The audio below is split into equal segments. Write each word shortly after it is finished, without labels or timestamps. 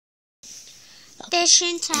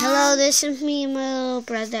fishing time. Hello, this is me and my little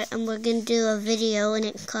brother, and we're going to do a video, and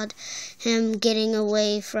it's called him getting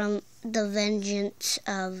away from the vengeance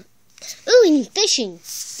of... Ooh, and fishing.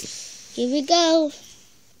 Here we go.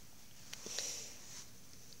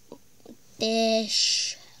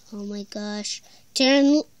 Fish. Oh my gosh.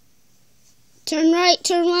 Turn right,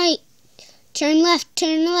 turn right. Turn left,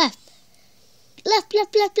 turn left. Left,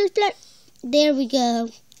 left, left, left, left. There we go.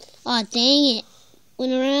 Aw, dang it.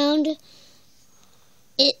 Went around.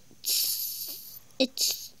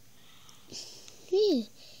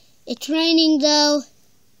 It's raining though.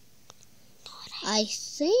 I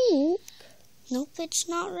think. Nope, it's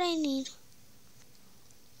not raining.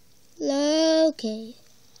 Okay.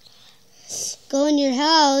 Go in your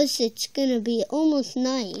house. It's gonna be almost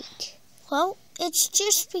night. Well, it's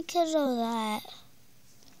just because of that.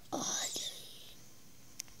 Oh,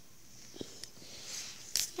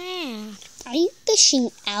 man. Are you fishing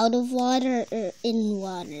out of water or in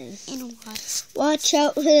water? In water. Watch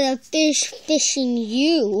out for the fish fishing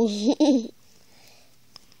you.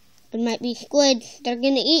 It might be squid. They're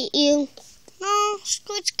gonna eat you. No,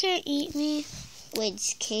 squids can't eat me.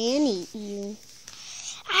 Squids can eat you.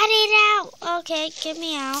 I need out. Okay, get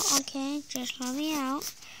me out. Okay, just let me out.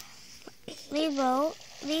 Leave boat.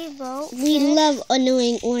 We love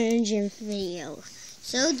annoying orange in video.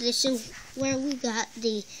 So this is where we got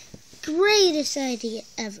the greatest idea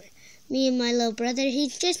ever. Me and my little brother,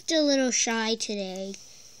 he's just a little shy today.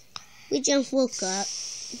 We just woke up.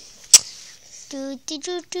 No,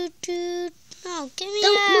 get me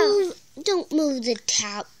out. Don't move the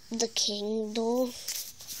candle.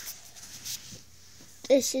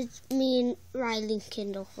 This is me and Riley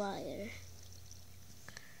Kindle Fire.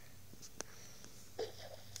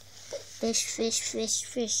 Fish, fish, fish,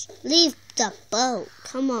 fish. Leave the boat.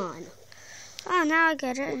 Come on. Oh, now I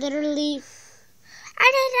get it. Literally.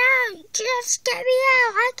 I need out. Just get me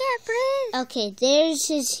out. I can't breathe. Okay, there's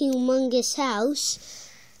his humongous house.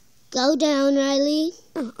 Go down, Riley.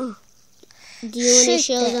 Do you want to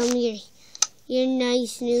show them your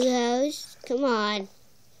nice new house? Come on.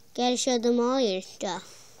 Gotta show them all your stuff.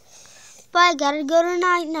 But I gotta go to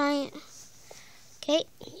night-night. Okay,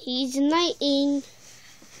 he's nighting.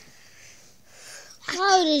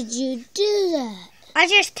 How did you do that? I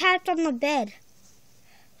just tapped on the bed.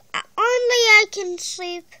 Only I can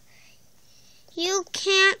sleep. You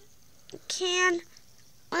can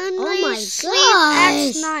only sleep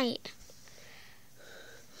at night.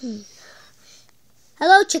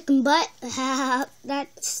 Hello, chicken butt.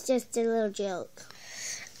 That's just a little joke.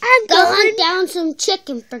 I'm Go going hunt down some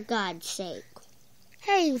chicken, for God's sake.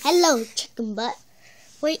 Hey. Hello, chicken butt.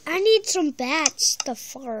 Wait, I need some bats to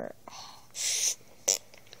fart.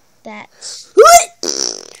 Bats.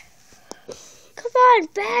 Come on,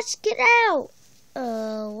 bats, get out.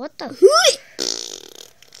 What the?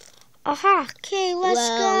 Aha, okay, let's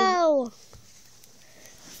go.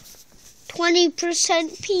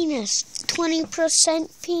 20% penis, 20%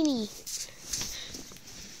 peenie.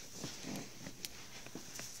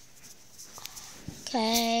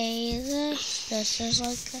 Okay, this is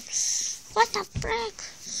like a, what the frick?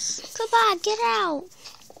 Come on, get out.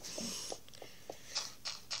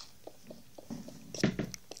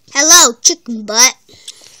 Hello, chicken butt.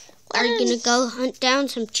 Are you gonna go hunt down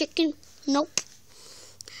some chicken? Nope.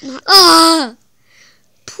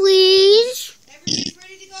 Please. Everything's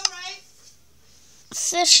ready to go, right?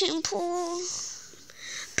 Fishing pool.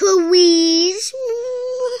 Please.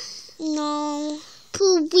 No.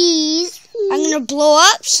 Please. I'm gonna blow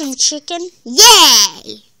up some chicken.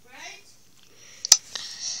 Yay! Right?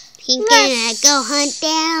 He's gonna go hunt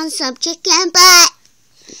down some chicken butt.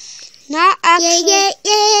 Not actually. Yay,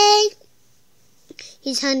 yay, yay.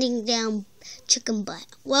 He's hunting down chicken butt.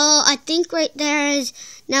 Well, I think right there is,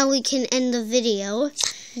 now we can end the video.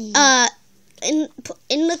 In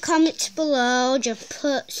the comments below, just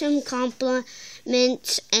put some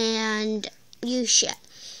compliments, and you should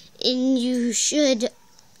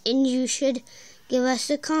give us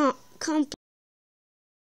a compliment.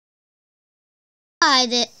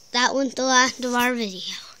 That was the last of our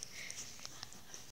video.